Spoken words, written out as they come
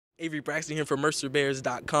Avery Braxton here for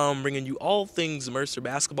MercerBears.com, bringing you all things Mercer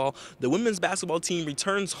basketball. The women's basketball team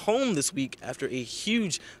returns home this week after a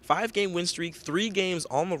huge 5-game win streak, 3 games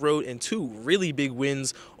on the road, and 2 really big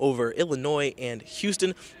wins over Illinois and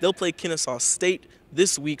Houston. They'll play Kennesaw State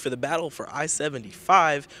this week for the battle for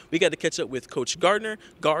I-75. We got to catch up with Coach Gardner,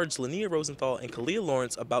 guards Lania Rosenthal, and Kalia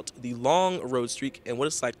Lawrence about the long road streak and what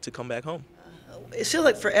it's like to come back home. It feels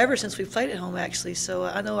like forever since we played at home, actually. So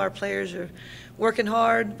I know our players are working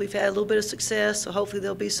hard. We've had a little bit of success, so hopefully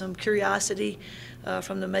there'll be some curiosity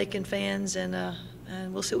from the Macon fans, and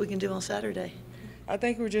we'll see what we can do on Saturday. I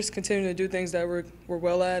think we're just continuing to do things that we're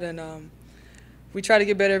well at, and we try to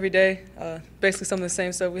get better every day. Basically some of the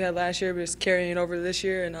same stuff we had last year, but just carrying it over to this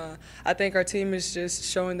year. And I think our team is just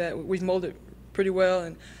showing that we've molded pretty well,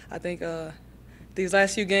 and I think these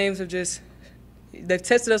last few games have just – they've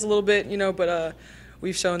tested us a little bit, but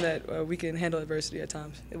we've shown that we can handle adversity at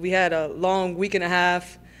times. We had a long week and a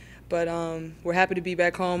half, but we're happy to be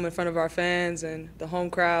back home in front of our fans and the home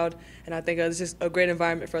crowd, and I think it's just a great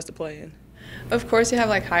environment for us to play in. Of course, you have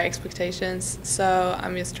high expectations, so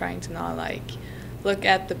I'm just trying to not look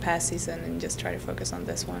at the past season and just try to focus on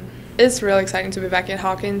this one. It's really exciting to be back at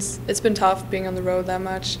Hawkins. It's been tough being on the road that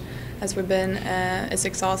much as we've been. It's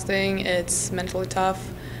exhausting, it's mentally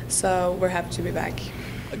tough, so we're happy to be back.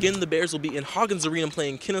 Again, the Bears will be in Hawkins Arena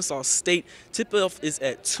playing Kennesaw State. Tip-off is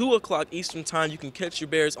at 2 o'clock Eastern Time. You can catch your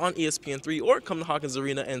Bears on ESPN3 or come to Hawkins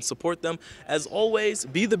Arena and support them. As always,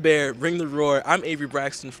 be the Bear, bring the roar. I'm Avery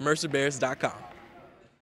Braxton from MercerBears.com.